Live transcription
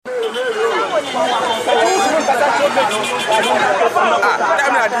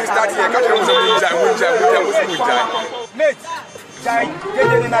I didn't start here.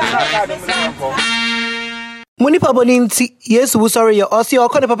 Munipa boninti, yes, we sorry, you also your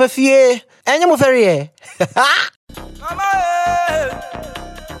corner papa fie, and you ferry.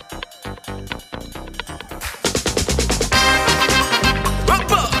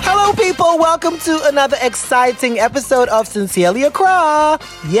 Hello, people. Welcome to another exciting episode of Sincerely Accra.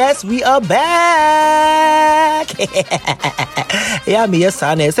 Yes, we are back. Yeah, me yes,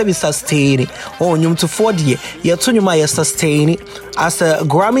 I say we sustain. Oh, you to 40. Yeah, to you my sustain as a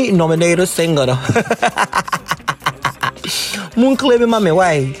Grammy nominated singer. Moon claim mama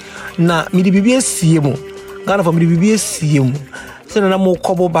why? Na me di bibi esiemu. Ghana for me di bibi esiemu. So na mo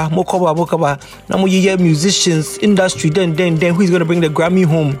koboba. Na mo ye musicians industry then who is going to bring the Grammy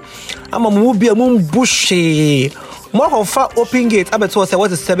home? I'm a movie bushy. More of far open gate. I bet say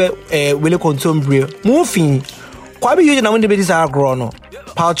what is sebe will contemporary. Moving. Kwabi you na when the babies are grown.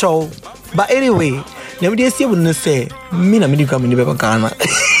 Paucho. But anyway, never dey see when say me na me di Grammy ni be Ghana.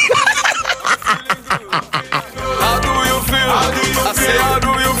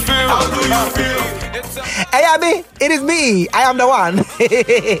 Hey, Abby, it is me. I am the one.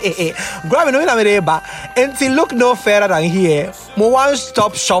 Grab me no name until look no further than here. Mo one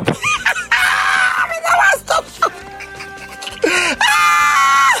stop shop. One stop shop.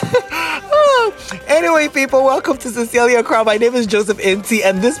 Anyway, people, welcome to Sincerely Accra. My name is Joseph Inti,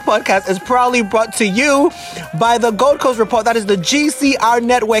 and this podcast is proudly brought to you by the Gold Coast Report. That is the GCR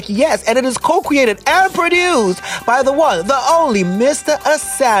network, yes, and it is co-created and produced by the one, the only Mr.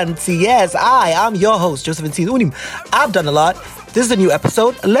 Asante. Yes, I am your host, Joseph Inti. I've done a lot. This is a new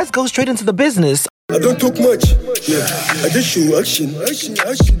episode. Let's go straight into the business. I don't talk much. Yeah, I just show action.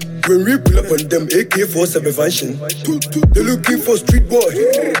 When we pull up on them, AK-47 fashion. They're looking for street boy.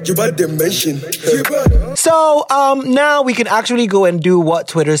 You bad them mention. So, now we can actually go and do what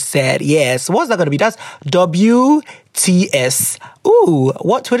Twitter said. Yes, what's that going to be? That's WTS. Ooh,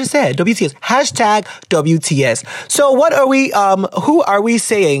 what Twitter said. WTS. Hashtag WTS. So, what are we, who are we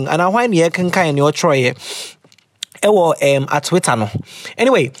saying? And I want you can kind of try at Twitter no.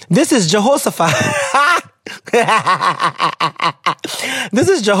 Anyway, this is Jehoshaphat. This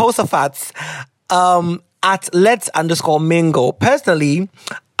is Jehoshaphat at let's_mingle. Personally,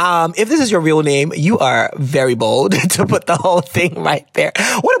 if this is your real name, you are very bold to put the whole thing right there.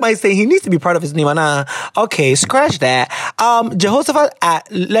 What am I saying? He needs to be proud of his name. Okay, scratch that. Jehoshaphat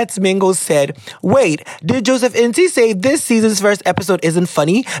at Let's Mingle said, wait, did Joseph Inti say this season's first episode isn't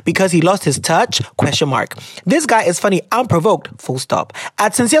funny because he lost his touch? ? This guy is funny, unprovoked, full stop.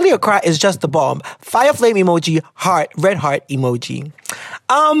 At Sincerely Accra is just the bomb. Fire flame emoji, heart, red heart emoji.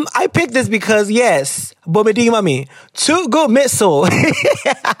 I picked this because, yes, Bomedi Mami, too good missile.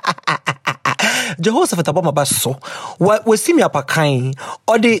 Jehoshaphat abama baso. What we see me apakain.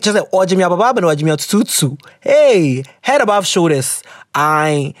 Or they just like or Jimmy Ababa and or Jimmy Tutu. Hey, head above shoulders.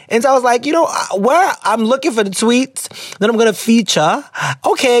 And so I was like, you know, where I'm looking for the tweets that I'm gonna feature.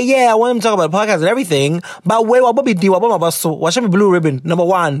 Okay, yeah, I want him to talk about the podcast and everything. But where Bobby D Wabama baso. Watch me blue ribbon, number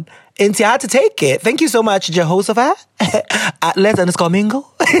 1. And I had to take it. Thank you so much, Jehoshaphat. At let's_mingle.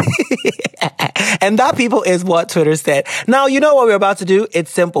 And that, people, is what Twitter said. Now, you know what we're about to do? It's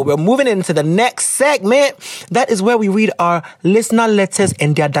simple. We're moving into the next segment. That is where we read our listener letters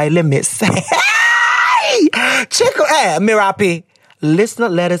and their dilemmas. Hey! Chico, Mirapi. Listener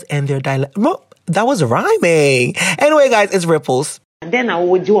letters and their dilemmas. That was rhyming. Anyway, guys, it's Ripples. Then I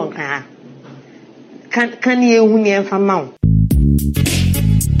would do on can you win from mount?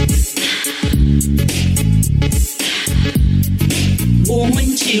 Oh, when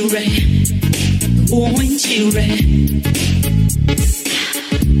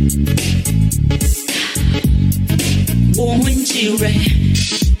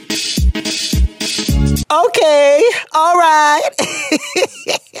Okay, all right.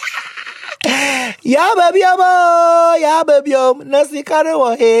 Yeah, baby,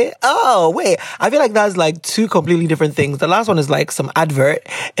 oh, wait. I feel like that's like two completely different things. The last one is like some advert,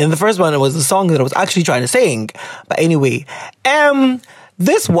 and the first one was the song that I was actually trying to sing. But anyway,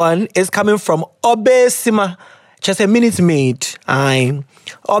 this one is coming from Obesima, just a minute maid. I'm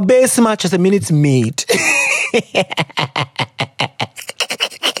Obesima, just a minute maid.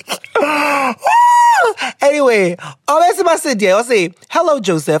 Anyway, I say, hello,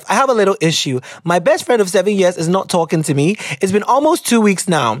 Joseph. I have a little issue. My best friend of 7 years is not talking to me. It's been almost 2 weeks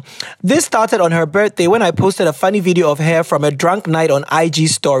now. This started on her birthday when I posted a funny video of her from a drunk night on IG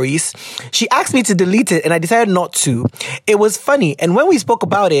stories. She asked me to delete it and I decided not to. It was funny, and when we spoke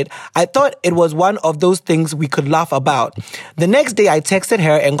about it, I thought it was one of those things we could laugh about. The next day, I texted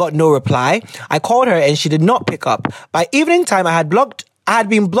her and got no reply. I called her and she did not pick up. By evening time, I had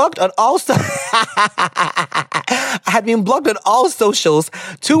been blocked on all socials.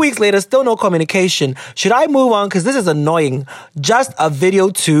 2 weeks later, still no communication. Should I move on? Because this is annoying. Just a video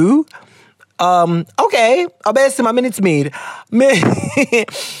too? Okay. I'll bet my minutes made. Okay,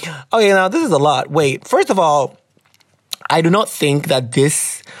 now this is a lot. Wait, first of all, I do not think that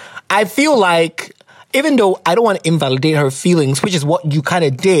I feel like, even though I don't want to invalidate her feelings, which is what you kind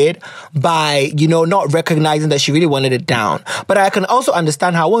of did by, not recognizing that she really wanted it down. But I can also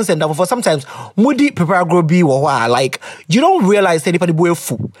understand how once and done for sometimes, moody prepare grow be like, you don't realize anybody will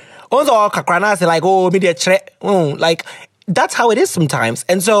fool. Also, kakrana say like, oh, media like, that's how it is sometimes.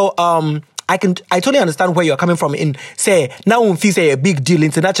 And so, I totally understand where you're coming from in, say, now when feel say a big deal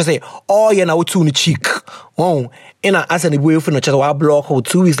into not just say, oh, yeah, now two cheek. Oh, and I ask any way for no chat, block or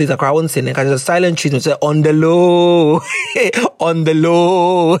 2 weeks later, crowd saying, because a silent treatment say, on the low, on the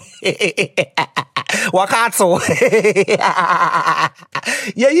low. Wakatso.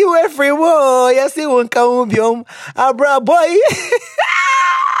 Yeah, you were free, whoa. Yes, you won't come home. Bra boy.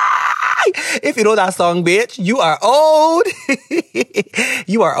 If you know that song, bitch, you are old.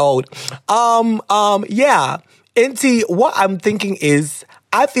 You are old. Yeah. Inti, what I'm thinking is,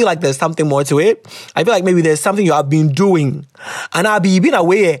 I feel like there's something more to it. I feel like maybe there's something you have been doing. And I'll be been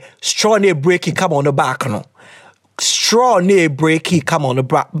away, straw near breaking, come on the back, no. Straw near breaking, come on the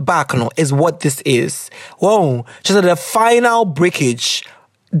back, no, is what this is. Whoa. Just the final breakage.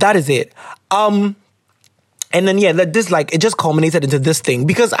 That is it. And then, yeah, this, like, it just culminated into this thing.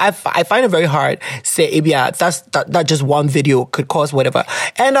 Because I find it very hard, say, yeah, that just one video could cause whatever.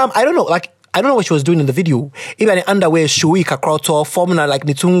 And, I don't know, like, I don't know what she was doing in the video. Even the underwear, showy, kakroto, formula, like,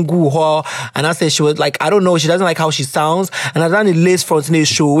 nitungu, ho. And I said she was, like, I don't know, she doesn't like how she sounds. And I done the lace front,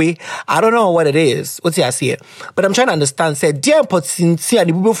 showy. I don't know what it is. What's the I see it? But I'm trying to understand, say, dear, but sincere,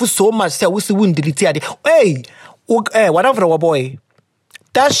 the people so much, say, we wouldn't delete it. Hey, whatever, our boy.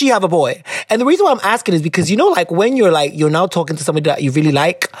 Does she have a boy? And the reason why I'm asking is because, like when you're now talking to somebody that you really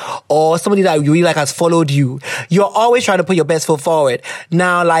like or somebody that you really like has followed you, you're always trying to put your best foot forward.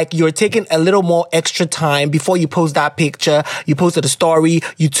 Now, like you're taking a little more extra time before you post that picture, you posted a story,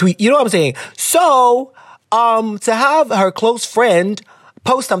 you tweet, you know what I'm saying? So, to have her close friend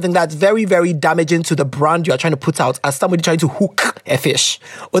post something that's very, very damaging to the brand you are trying to put out as somebody trying to hook a fish.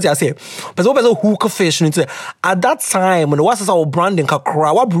 What did I say? But what person hook a fish? At that time, when what's our branding,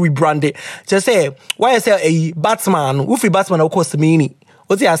 what we branded? Just say, why I say a batsman, who free batsman, of course, meaning.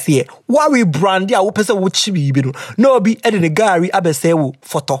 What did I say? Why we brand ya, who person would she be? No, be Eddie Gary, Abesewu,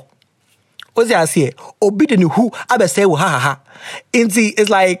 photo. What did I say? Obidden who, Abesewu, ha ha ha. Inti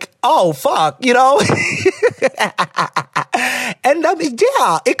is like, oh, fuck, And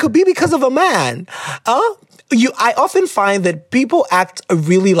yeah, it could be because of a man. I often find that people act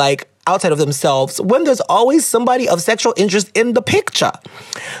really like outside of themselves when there's always somebody of sexual interest in the picture.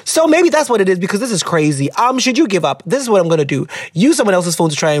 So maybe that's what it is, because this is crazy. Should you give up? This is what I'm going to do. Use someone else's phone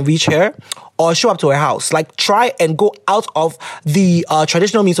to try and reach her or show up to her house. Like try and go out of the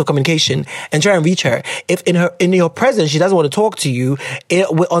traditional means of communication and try and reach her. If in your presence, she doesn't want to talk to you,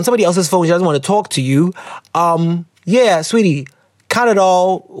 on somebody else's phone, she doesn't want to talk to you, yeah, sweetie, count it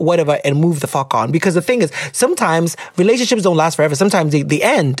all, whatever, and move the fuck on. Because the thing is, sometimes relationships don't last forever. Sometimes they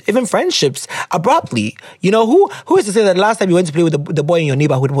end, even friendships, abruptly. Who is to say that the last time you went to play with the boy in your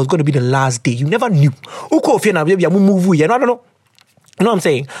neighborhood was going to be the last day? You never knew. I don't know. You know what I'm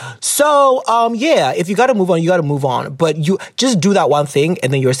saying? So, yeah, if you gotta move on, you gotta move on. But you just do that one thing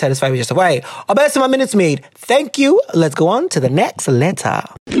and then you're satisfied with yourself. All right, I'll bet my minutes made. Thank you. Let's go on to the next letter.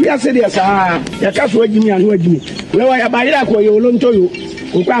 You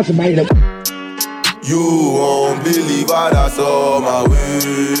won't believe what I saw my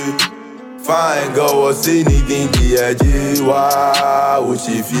way. Fine girl was anything the edge. Wow,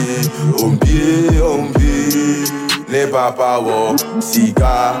 she feel on ne papa wo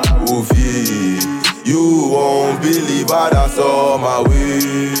sika ufi. You won't believe what I saw my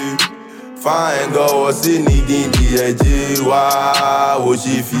way. Fine girl was anything the edge. Wow,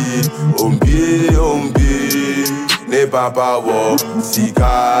 she feel on ne papa wo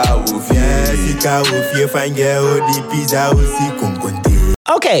sika ufi. Sika ufi fine girl the pizza usi kumkunte.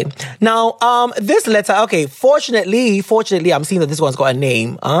 Okay, now this letter. Okay, fortunately, I'm seeing that this one's got a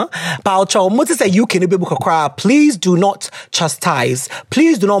name. Paucho Muti say you can be cry. Please do not chastise.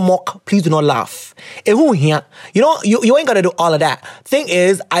 Please do not mock. Please do not laugh. You know, you ain't gonna do all of that. Thing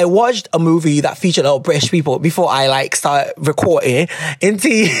is, I watched a movie that featured all British people before I start recording. I'm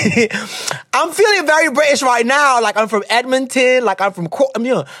feeling very British right now. Like I'm from Edmonton. Like I'm from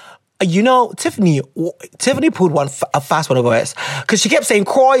You know, Tiffany pulled a fast one over us because she kept saying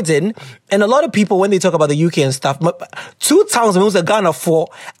Croydon, and a lot of people when they talk about the UK and stuff, 2 towns when it was a Ghana 4,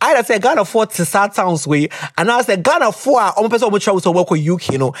 I said Ghana 4 to South towns way, and I said Ghana 4. I'm person who travel to work with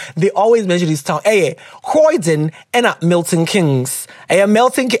UK. You know, they always mention this town. Hey, Croydon and Milton Keynes. Hey,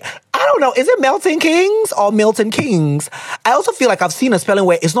 Milton. I don't know. Is it Milton Keynes or Milton Keynes? I also feel like I've seen a spelling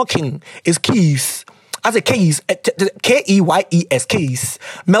where it's not King, it's Keys. As a Keys, Keyes, Keys,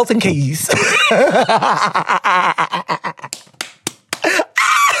 Milton Keynes.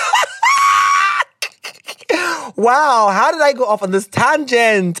 Wow, how did I go off on this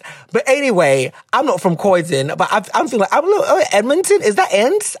tangent? But anyway, I'm not from Croydon, but I'm feeling like, Edmonton? Is that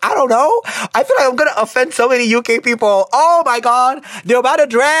Ents? I don't know. I feel like I'm going to offend so many UK people. Oh my God, they're about to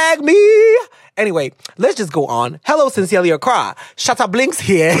drag me. Anyway, let's just go on. Hello, Sincerely Accra. Shatta Blinks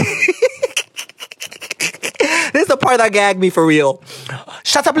here. This is the part that gagged me for real.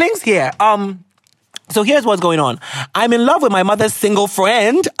 Shatta Blinks here. So here's what's going on. I'm in love with my mother's single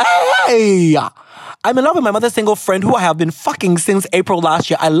friend. Hey! I'm in love with my mother's single friend who I have been fucking since April last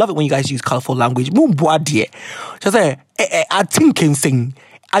year. I love it when you guys use colorful language. Just say, I think and sing.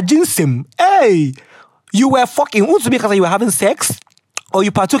 I didn't sim. Hey! You were fucking because you were having sex? Or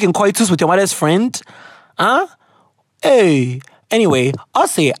you partook in coitus with your mother's friend? Huh? Hey! Anyway, I'll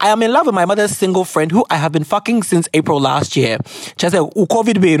say, I am in love with my mother's single friend who I have been fucking since April last year. Just say,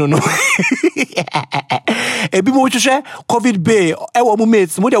 COVID bay, no. Ebi mo chuche, COVID bay, ewa mo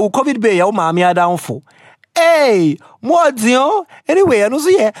mates, mo de COVID bay, ya o mami down for. Hey, more deal. Anyway, I know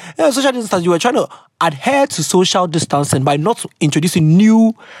yeah, social distance, you were trying to adhere to social distancing by not introducing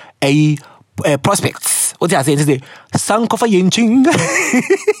new prospects. What did I say today? Sankofa Yinching.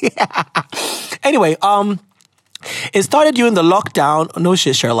 Anyway, it started during the lockdown. No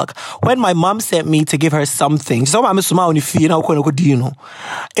shit, Sherlock. When my mom sent me to give her something. It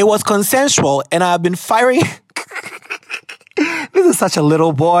was consensual, and I have been firing. This is such a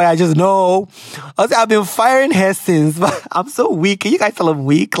little boy. I just know. I've been firing her since, but I'm so weak. Can you guys tell I'm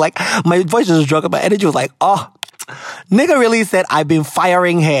weak? Like, my voice just dropped, my energy was like, oh. Nigga really said I've been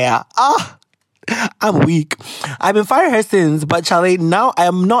firing her. I'm weak. I've been firing her since, but Charlie, now I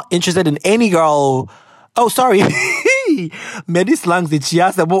am not interested in any girl. Oh, sorry. Many slangs that she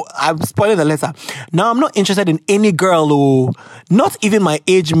has. I'm spoiling the letter. Now I'm not interested in any girl, not even my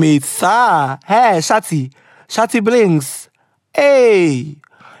age mates. Hey, Shati Blinks. Hey.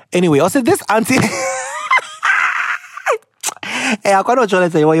 Anyway, also this auntie. Hey, I can't try to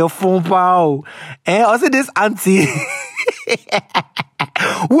say your phone pow. Hey, also this auntie.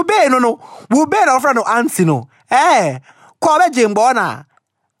 We be no. We be no friend no auntie no. Hey, come Jimbona.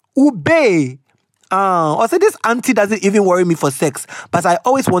 Ube. Also, this auntie doesn't even worry me for sex, but I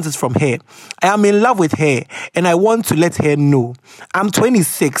always want it from her. I am in love with her, and I want to let her know. I'm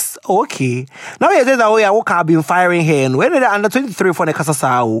 26. Okay. Now he says, I've been firing her. When did I under 23 for the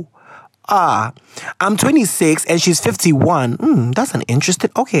Kasasao? I'm 26 and she's 51. That's an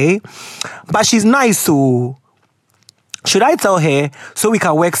interesting. Okay. But she's nice, so should I tell her so we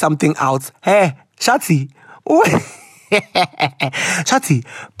can work something out? Hey, Shati. Shati,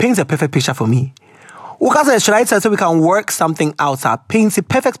 paint a perfect picture for me. Should I tell so we can work something out? Paint a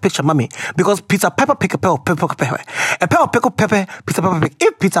perfect picture, mommy. Because Peter Pepper picked a pair of pickled pepper. A pair of pickled pepper, Peter Pepper picked.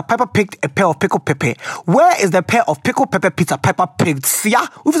 If Peter Pepper picked a pair of pickled pepper, where is the pair of pickled pepper Peter Pepper picked? See ya?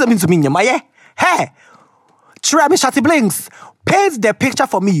 What does that mean to me, Maya? Hey! Try me, Shati Blinks. Paint the picture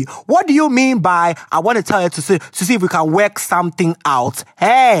for me. What do you mean by I want to tell you to see if we can work something out?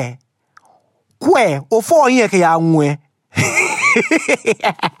 Hey! Kwe, o 4 year ke ya nwe.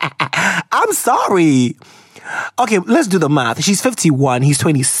 I'm sorry. Okay, let's do the math. She's 51, he's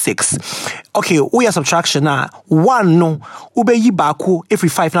 26. Okay, we are subtraction now. 1 no. Ube yi baku. If we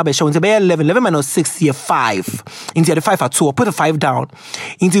 5 now be show into 11. 11 minus 6 here 5. Into the 5 at 2. Put the 5 down.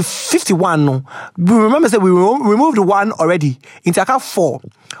 Into 51 no. Remember that we removed 1 already. Into account 4.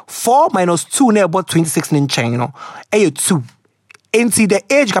 4 minus 2 now about 26 in chain, you know. 2. Into the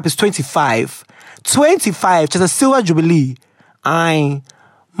age gap is 25. 25, just a silver jubilee. I,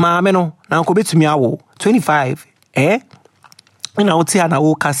 mama no, now go to me awo. 25, eh? You know,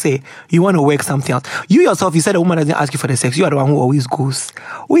 say you want to work something else. You yourself, you said a woman doesn't ask you for the sex. You are the one who always goes.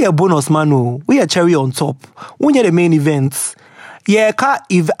 We are bonus man, we are cherry on top. We are the main events. Yeah,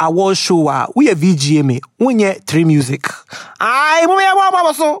 if award show we a VGMA, we 3 Music. I mo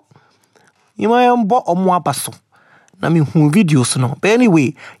you may bought on one basso. I mean, videos no. But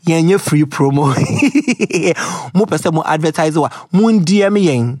anyway, yeah, free promo. More person more advertiser. Moon DM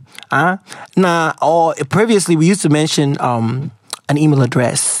yen. Now, or previously we used to mention an email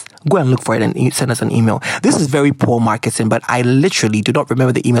address. Go and look for it and send us an email. This is very poor marketing, but I literally do not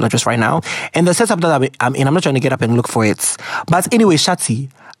remember the email address right now. And the setup that I'm in, I'm not trying to get up and look for it. But anyway,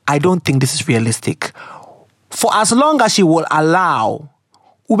 Shati, I don't think this is realistic. For as long as she will allow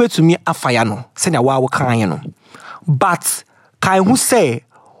ube to me afayano, senya wa wakayano. But kai who say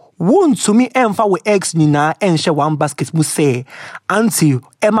won't to me emfa with eggs nina and share one basket mu say auntie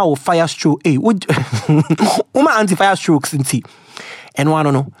Emma will fire stroke. Hey, would Uma anti fire strokes inti. And I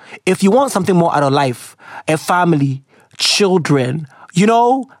don't know. If you want something more out of life, a family, children, you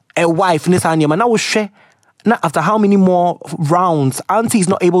know, a wife, now share. Now after how many more rounds, auntie is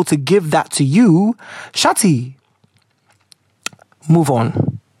not able to give that to you. Shati, move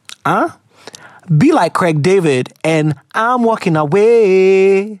on. Be like Craig David and I'm walking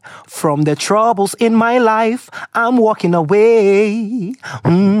away from the troubles in my life. I'm walking away.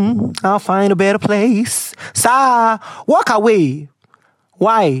 I'll find a better place. Walk away.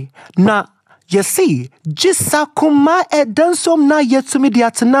 Why? Na, you see, jisa kuma edansom na yetumi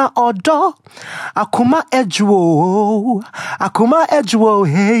diatana odo. Akuma edgewo,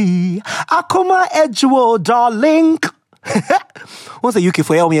 hey. Akuma edgewo, darling. What's the UK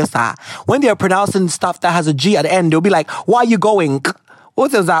for LMS? When they're pronouncing stuff that has a G at the end, they'll be like, why are you going?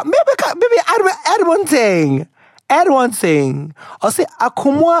 What is that? Maybe add one thing. Add one thing. I'll say,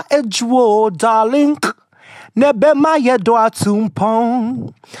 Akuma edgewo, darling. Nebema ye do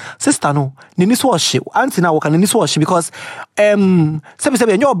atumpong. Sister no, ninis worship. Auntie na waka ninis worship because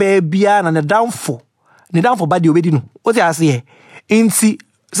sebi your baby and the downfall. The downfall body obedi no. What you say? Inti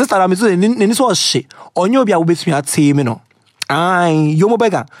sister na me so ninis worship. Onyo bia obetumi atemi no. Ai, yo mo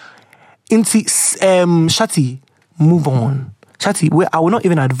bega. Inti Shati, move on. Shati, I will not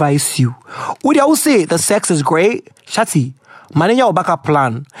even advise you. Would you say the sex is great? Shati, manage your backup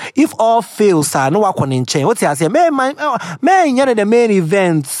plan. If all fails, no work on in chain. What's you say? Man, you're the main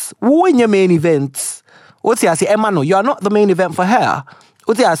events. Who in your main events? What's you say? Emmanuel, you are not the main event for her.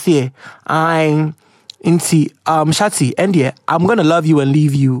 What's you say? I'm Inti, Shati, and yeah, I'm gonna love you and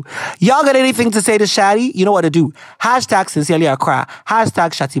leave you. Y'all got anything to say to Shadi? You know what to do. Hashtag Sincerely Accra.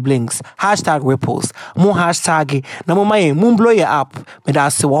 Hashtag Shati Blinks. Hashtag Ripples. More hashtag. Namo maye, moon blow you up. Me da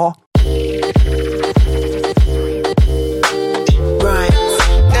sewa. Right.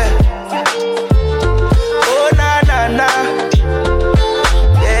 Yeah. Oh, na.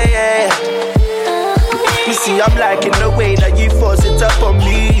 Yeah. You see, I'm liking the way that you force it up on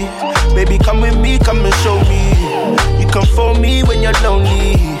me. Baby, come with me, come and show me. You can phone me when you're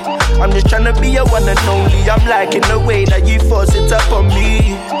lonely. I'm just tryna be your one and only. I'm liking the way that you force it up on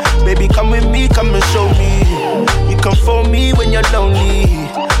me. Baby, come with me, come and show me. You can phone me when you're lonely.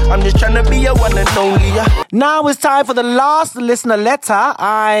 I'm just tryna be your one and only. Now it's time for the last listener letter.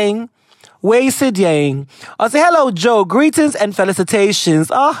 I'm Wasted Yang. I'll say, hello, Joe. Greetings and felicitations.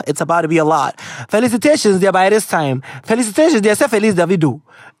 Oh, it's about to be a lot. Felicitations there by this time. Felicitations there. Say Feliz Davido.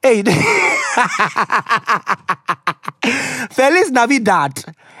 Hey. Feliz Navidad.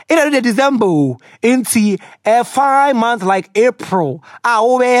 In December, into a 5 month like April.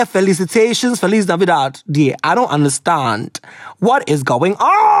 Felicitations, Feliz Navidad. Dear, I don't understand. What is going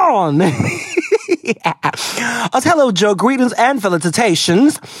on? I say, hello, Joe. Greetings and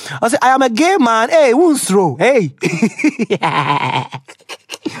felicitations. I say, I am a gay man. Hey, who's throw? Hey.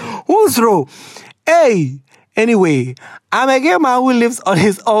 Who's throw? Hey. Anyway, I'm a gay man who lives on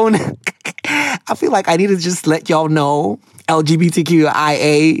his own. I feel like I need to just let y'all know.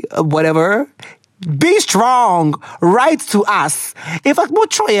 LGBTQIA, whatever. Be strong. Write to us. In fact, mo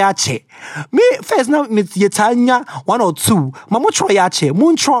try yache. Me first now me yetanya 1 or 2. Ma mo try yache.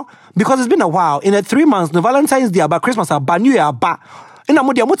 Muntro because it's been a while. In the 3 months, no Valentine's Day about Christmas about New Year about. Ina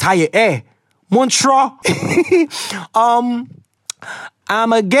mo dia mo taye Muntro.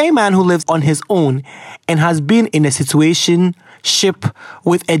 I'm a gay man who lives on his own and has been in a situationship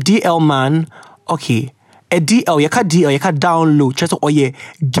with a DL man. Okay. A DL, you can download. Just oh yeah,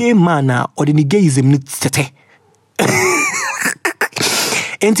 gay man or the gayism tete.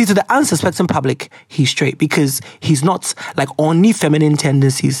 And to the unsuspecting public, he's straight because he's not like only feminine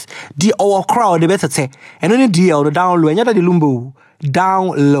tendencies. The or crowd the better say, and only DL the down low, and the lumbo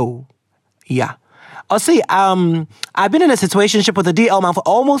down low. Yeah. I'll say, I've been in a situationship with a DL man for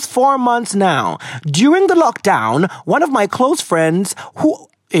almost 4 months now. During the lockdown, one of my close friends who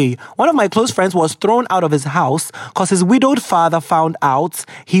Hey, one of my close friends was thrown out of his house because his widowed father found out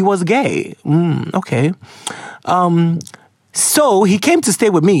he was gay. Okay. So he came to stay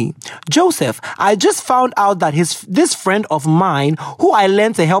with me. Joseph, I just found out that this friend of mine, who I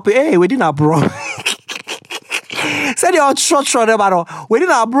lent a helping, hey, we didn't bro. Said you're short about we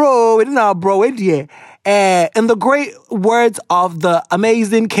didn't bro, wait dear. In the great words of the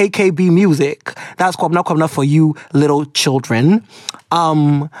amazing KKB music, that's Kwabna for you little children.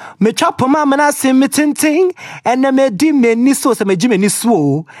 Me chop mama na sim me tinting, and me di me ni so se me jime ni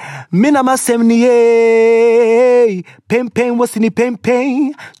so. Me na ma sem ni pen was ni pen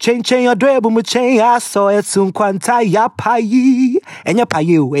chain your drebo mu chain I saw it soon kwanta ya pai and ya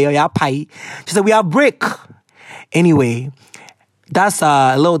pai we ya pai. She said we are brick. Anyway, that's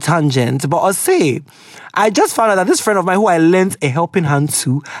a little tangent, but I'll say, I just found out that this friend of mine who I lent a helping hand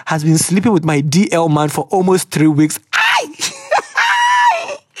to has been sleeping with my DL man for almost 3 weeks.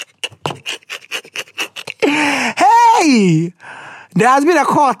 Hey! There has been a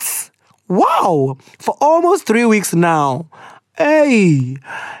cut. Wow! For almost 3 weeks now. Hey!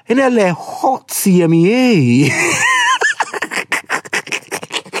 And they're like hot CME.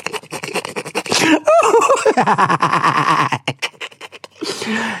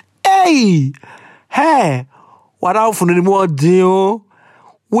 Hey, what out for the more deal?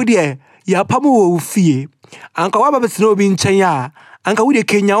 Would ye, ya pamu fee? Anka waba snow bin chenya, Anka would ye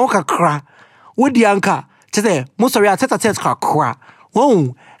Kenya oka cra? Would the anka? Chese, most of your tete cra.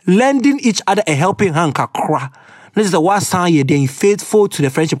 Whoa, lending each other a helping hand cra. This is the one sign you're being faithful to the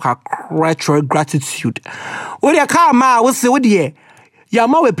friendship cra gratitude. Would ye car ma, what's the would ye?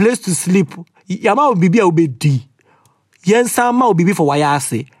 Yama a place to sleep. Yama will be obedi. Yen sama will be for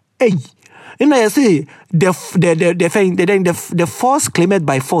wayase. Hey, you know, I say the force claimed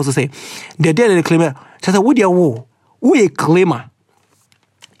by force. I say the day the claimer. Just a wood ya wo. We a claimer.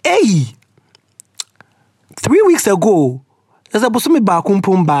 Hey, 3 weeks ago, there's a busumi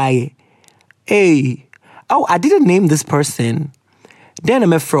bakumpum by. Hey, oh, I didn't name this person. Then a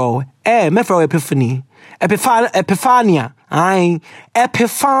mefro Epiphany. Epiphania,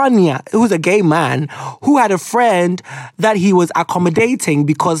 who's a gay man who had a friend that he was accommodating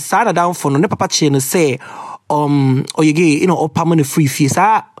because Sana down for no papa chain say or you gay, permanent free fees.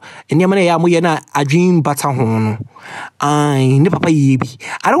 And yamana yamuyana a dream batahon. I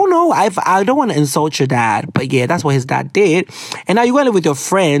don't know. I don't want to insult your dad, but yeah, that's what his dad did. And now you go live with your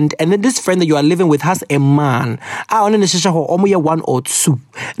friend, and then this friend that you are living with has a man. I want to almost 1 or 2.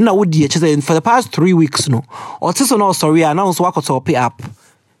 Now would you for the past 3 weeks no? Or just no sorry, I now walk to pay up.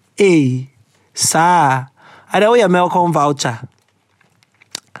 Hey, sir, I know your Melcom voucher.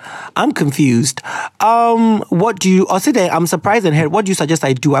 I'm confused. What do you... I'll say that I'm surprised and heard. What do you suggest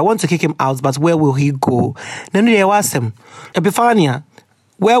I do? I want to kick him out, but where will he go? Then they asked him, Epiphania,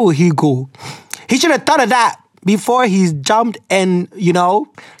 where will he go? He should have thought of that before he jumped and,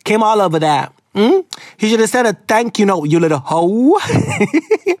 came all over that. He should have said a thank you, you little hoe.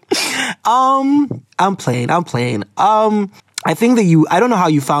 I'm playing. I think that I don't know how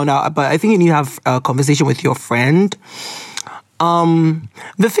you found out, but I think you need to have a conversation with your friend.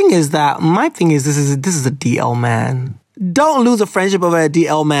 The thing is that my thing is this is a DL man. Don't lose a friendship over a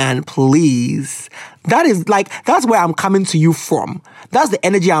DL man, please. That's where I'm coming to you from. That's the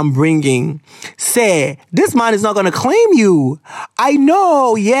energy I'm bringing. Say, this man is not going to claim you. I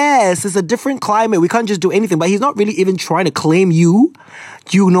know, yes, it's a different climate. We can't just do anything, but he's not really even trying to claim you.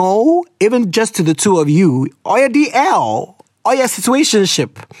 Even just to the two of you, or your DL, or your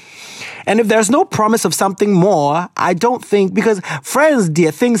situationship. And if there's no promise of something more, I don't think, because friends,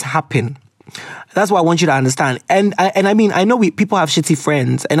 dear, things happen. That's what I want you to understand. And I mean, I know people have shitty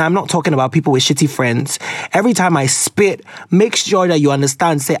friends, and I'm not talking about people with shitty friends. Every time I spit, make sure that you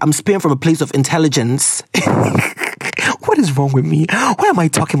understand, say, I'm spitting from a place of intelligence. What is wrong with me? Why am I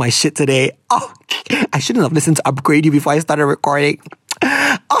talking my shit today? Oh, I shouldn't have listened to Upgrade You before I started recording.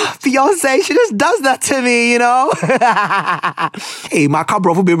 Oh, Beyonce, she just does that to me, Hey, my car,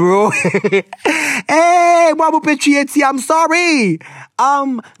 bro, bro. Hey, Babu Petrieti, I'm sorry.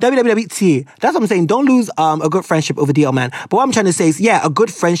 WWT. That's what I'm saying. Don't lose a good friendship over DL, man. But what I'm trying to say is, yeah, a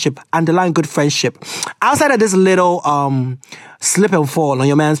good friendship, underline good friendship. Outside of this little slip and fall on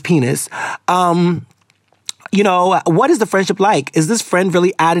your man's penis, what is the friendship like? Is this friend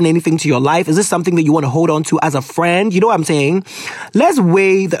really adding anything to your life? Is this something that you want to hold on to as a friend? You know what I'm saying? Let's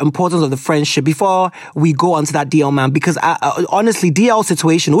weigh the importance of the friendship before we go on to that DL, man. Because honestly, DL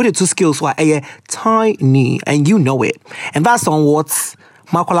situation, with the 2 skills were tiny, and you know it. And that's on what's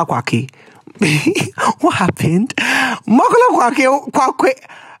Makola Kwake. What happened? Makola Kwake.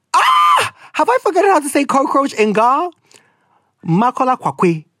 Have I forgotten how to say cockroach in Ga? Makola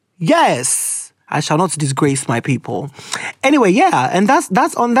Kwakwe. Yes. I shall not disgrace my people. Anyway, yeah, and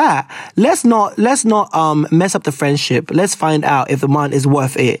that's on that. Let's not mess up the friendship. Let's find out if the man is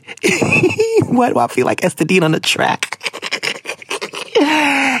worth it. Why do I feel like Estadine on the track?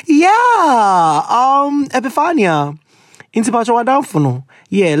 Yeah. Epiphania.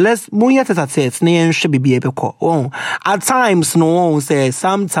 Yeah, let's should be able. At times, no say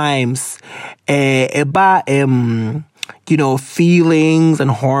sometimes feelings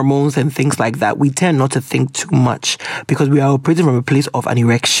and hormones and things like that, we tend not to think too much because we are operating from a place of an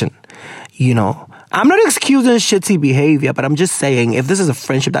erection. I'm not excusing shitty behavior, but I'm just saying if this is a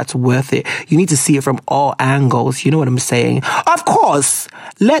friendship that's worth it, you need to see it from all angles. You know what I'm saying? Of course,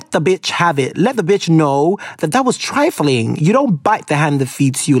 let the bitch have it. Let the bitch know that was trifling. You don't bite the hand that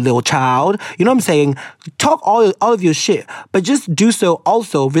feeds you, little child. You know what I'm saying? Talk all of your shit, but just do so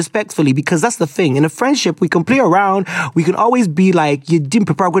also respectfully, because that's the thing. In a friendship, we can play around. We can always be like, you didn't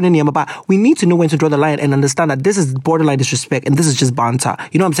prepare good in but we need to know when to draw the line and understand that this is borderline disrespect and this is just banter.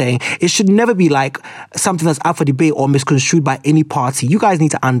 You know what I'm saying? It should never be like something that's up for debate or misconstrued by any party. You guys need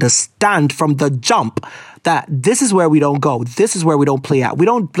to understand from the jump that this is where we don't go. This is where we don't play at. We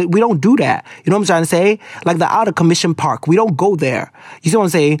don't do that. You know what I'm trying to say? Like the out of commission park. We don't go there. You see what I'm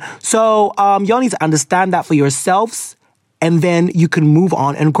saying? So, y'all need to understand that for yourselves, and then you can move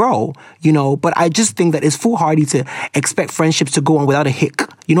on and grow, But I just think that it's foolhardy to expect friendships to go on without a hic.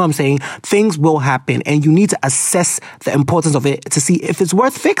 You know what I'm saying? Things will happen, and you need to assess the importance of it to see if it's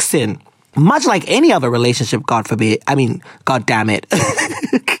worth fixing. Much like any other relationship, God forbid. I mean, God damn it.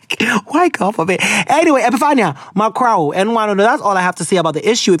 Why God forbid? Anyway, Epiphania, my crow, and that's all I have to say about the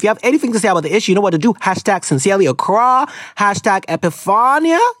issue. If you have anything to say about the issue, you know what to do. #sincerely Accra,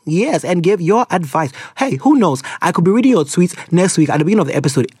 #Epiphania. Yes, and give your advice. Hey, who knows? I could be reading your tweets next week at the beginning of the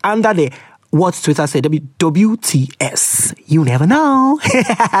episode under the What's Twitter say, WTS. You never know.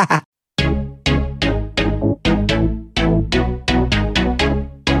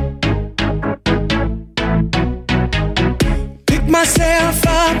 Myself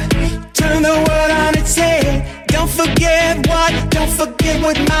up, turn the world on its head. Don't forget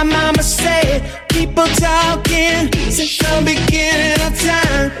what my mama said. People talking since the beginning of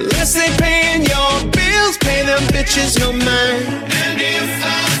time. Unless they paying your bills, pay them bitches no mind. And if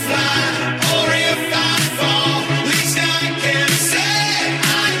I fly or if I fall, at least I can say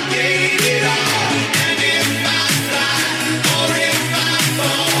I gave it all. And if I fly or if I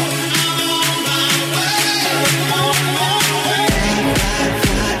fall, I'm on my way.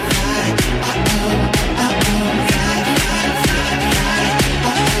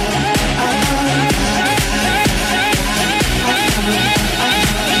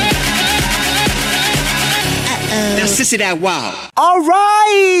 Sissy that wow. All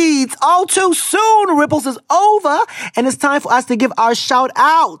right. All too soon. Ripples is over. And it's time for us to give our shout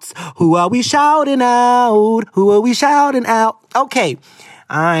outs. Who are we shouting out? Who are we shouting out? Okay.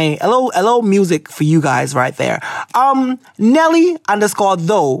 Hello music for you guys right there. Nelly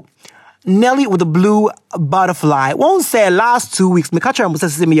 _though. Nelly with the blue butterfly. Won't say last 2 weeks. Me catch her and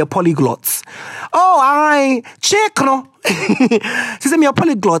say me a polyglot. Oh, I check no. She said me a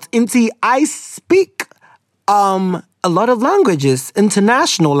polyglot. Inti I speak a lot of languages,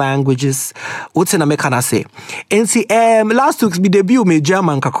 international languages. What's in American say? Inti last week's me debut me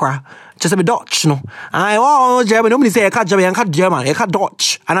German kakra. Just me Dutch no. I German. Nobody say I can't German. I can't German. I can't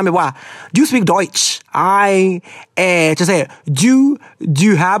Dutch. And I'm what? Do you speak Deutsch? Just say do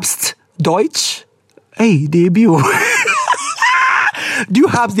you habst Deutsch? Hey, debut. Do you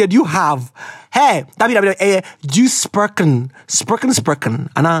have? Do you have? Hey, do you sprechen?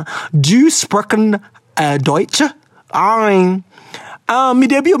 And do you sprechen Deutsch? Me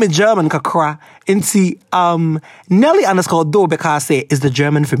debut me German kakra. Inti Nelly _though because say is the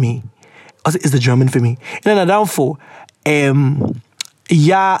German for me. Is the German for me. And then down for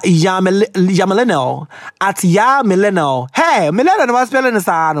millennial at millennial. Hey, millennial was spelling this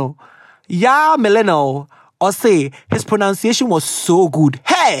ano. Millennial. Or say his pronunciation was so good.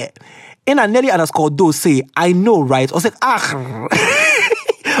 Hey, in a Nelly _though say I know right. Or say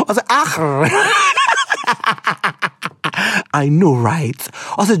Or say I know, right?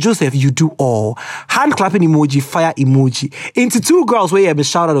 Also, Joseph, you do all. Hand clapping emoji, fire emoji. Into 2 girls where you have a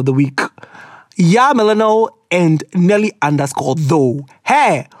shout out of the week. Milano and Nelly _though.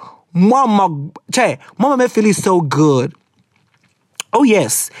 Hey, mama me feeling so good. Oh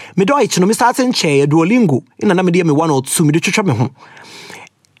yes, me Deutsch no me starting chair Duolingo. Ina na me dia me 1 or 2 me do chucha me ho.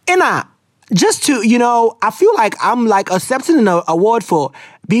 Ina just to, I feel like I'm like accepting an award for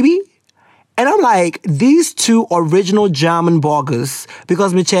BB. And I'm like, these 2 original German bloggers,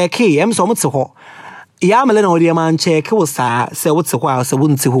 because me check I'm so much so. yeah, I'm a little man check. Was say what's a while, so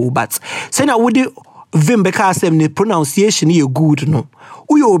wouldn't see who, but say now would you Vim because the pronunciation is good, no?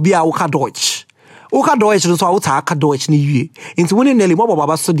 Uyo be a Uka Deutsch. Uka Deutsch is what I Deutsch ni. Into winning Nelly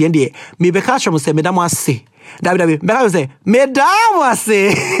Mobaba so the end, maybe Casham say, Madame was say. Madame say, Madame was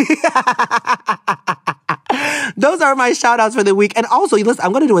say. Those are my shout outs for the week. And also, listen,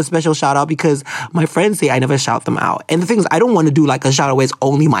 I'm going to do a special shout out because my friends say I never shout them out. And the thing is, I don't want to do like a shout out where it's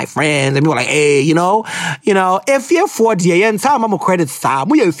only my friends. And people are like, hey, you know, if you're 40 and time, I'm a credit star.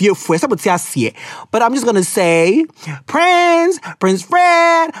 If you're 40, but I'm just going to say Prince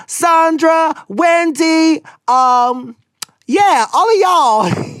Fred, Sandra, Wendy, yeah, all of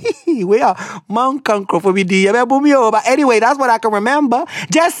y'all. We are Mount Conquer for me. But anyway, that's what I can remember.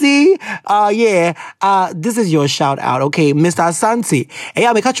 Jesse, this is your shout out, okay? Mr. Asante.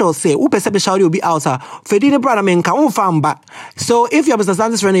 Hey, me catch you say, who perceive shout you be out, Fedine brother men ka unfamba. So if you're Mr.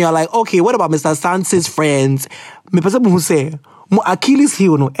 Asante's friend, you're like, okay, what about Mr. Asante's friends? Me perceive who say, mo Achilles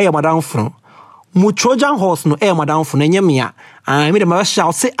heel no, madam front. Mo Trojan horse no, madam front. Nyemia. I made them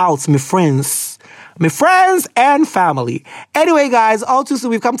shout, say out, my friends and family. Anyway, guys, all too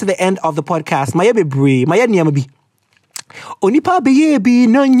soon we've come to the end of the podcast. Maya be brave, Maya niyamabi. Onipa be ye be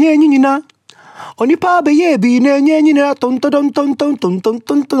no nyanyina. Onipa be ye be no nyanyina. Ton ton ton ton ton ton ton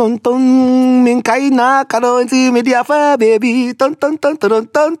ton ton ton. Minkai na kanonti media fa baby. Ton ton ton ton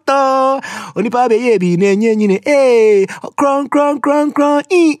ton ton. Onipa be ye be no nyanyina. Eh, cron cron cron cron.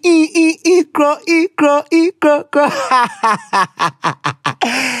 E cron cron.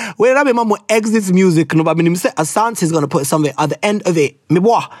 When I remember exits music, no, but I mean, Asante is gonna put something at the end of it. Me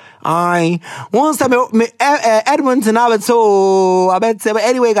boy, I once time Edmonton, I bet so. But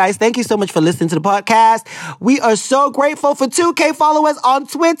anyway, guys, thank you so much for listening to the podcast. We are so grateful for 2K followers on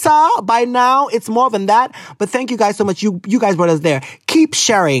Twitter. By now, it's more than that. But thank you guys so much. You guys brought us there. Keep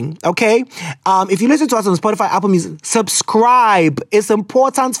sharing, okay? If you listen to us on Spotify, Apple Music, subscribe. It's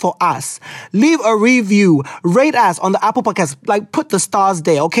important for us. Leave a review. Rate us on the Apple Podcast. Like, put the stars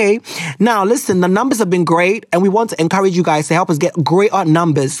there, okay? Now, listen, the numbers have been great, and we want to encourage you guys to help us get greater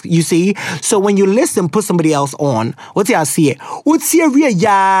numbers, you see? So when you listen, put somebody else on. What's here? See it? What's here?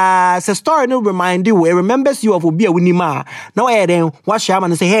 Yeah, it's a story to remind you. It remembers you of Obi Winima. Now, then, watch your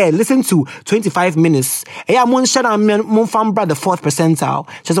man and say, hey, listen to 25 minutes. Hey, I'm one shot on my fam brother, 4th percentile.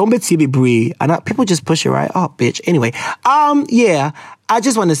 Just on bit TV bree. And people just push it right. Oh, bitch. Anyway, yeah, I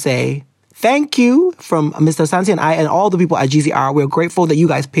just want to say, thank you from Mr. Asante and I and all the people at GZR. We're grateful that you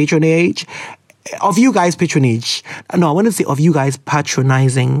guys patronage. Of you guys patronage. No, I want to say of you guys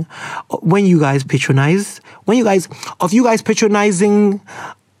patronizing. When you guys patronize. Of you guys patronizing.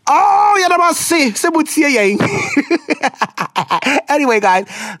 Oh, yeah, that say. Anyway, guys,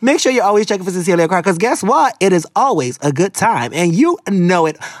 make sure you're always checking for Sincerely Accra, because guess what? It is always a good time. And you know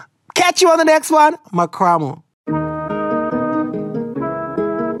it. Catch you on the next one. Makramo.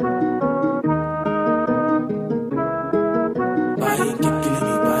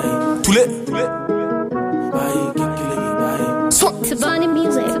 Tabani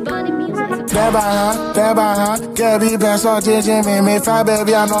music. Get be best on JJ me 5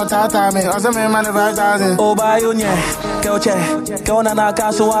 baby I know tata me. Also me money 5,000. Oh buy you go check. Go na na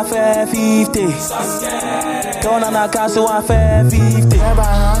cash so 50. Go na na cash so 50.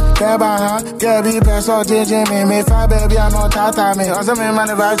 Get be best on JJ me 5 baby I know tata me. Also me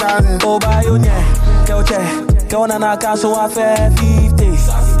money 5,000. Oh buy you go check. Go na na cash so 50.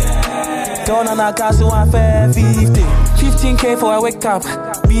 Go na na cash so 50. 15K for a wake up.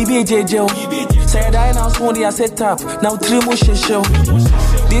 BBJJ. Said I now smoothie I set up. Now 3 more show.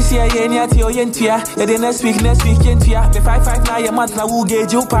 This year yeah to yentia. Yeah the next week yentia. The 5 now a month now who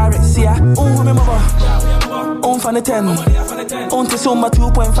gauge you Paris yeah. Remember. For the 10. On to summa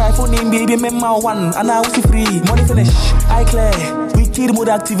 2.5 for name baby member 1 and now it's free. Money finish. I clear. We kid mode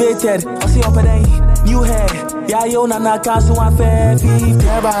activated. I see up a day. New hair. Yeah, yo, na casu a fair 50.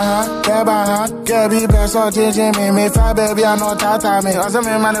 Get be best on JJ me 5 baby I know tata me. Also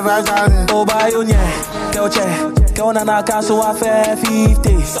me money 5,000. Oh buy you go check. Go na casu a fair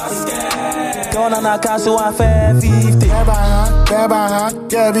 50. Go na casu a fair 50.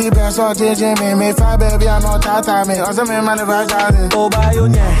 Get be best on JJ me 5 baby I know tata me. Also me money 5,000. Oh buy you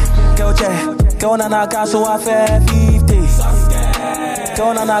go check. Go na casu a fair 50.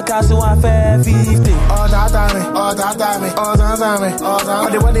 Go na casu a fair 50. Oh that me. Oh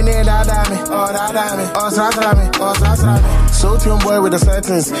the wedding need that me. Oh that me. Oh sasra me. So tune boy with the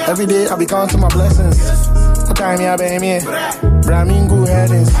settings. Every day I be counting my blessings. What time ya baby? Bramingu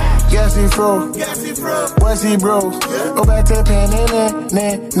headings. Yes we fro. see bro. Oh, better pay, ne,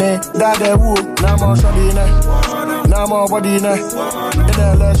 that they woo. Now more shoddy, now more body, ne. In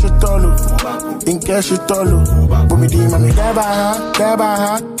the less you tolu, in case you tolu. But me di mami,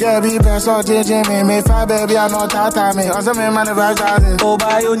 get be peso, JJ me, fire baby, I know tata me. Also me man, the oh,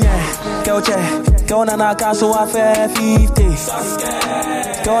 by you, yeah, go check. Go on a castle, I fair 50.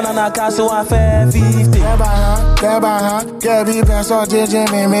 Go on a castle, I fair 50. Get be peso, JJ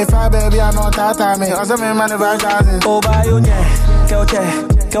me, fire baby, I know tata me. Also me man, the oh, by you, yeah, go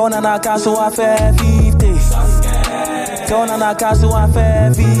check. Go on a castle, I fair 50. Go on a castle, I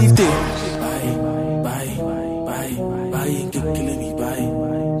fair 50. Bye, keep killing me, bye,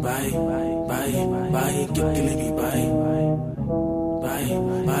 keep killing me,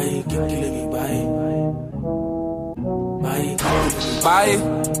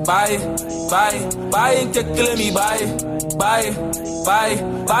 bye, keep killing me, bye, keep killing me,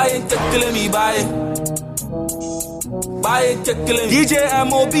 bye, keep killing me, bye, keep killing me. DJ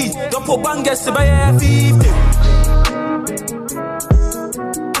MOB, don't put bangers to buy 50.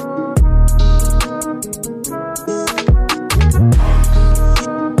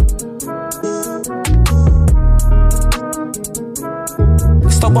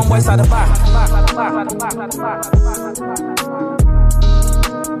 Stop on boys at the back.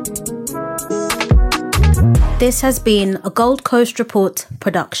 This has been a Gold Coast Report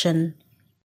production.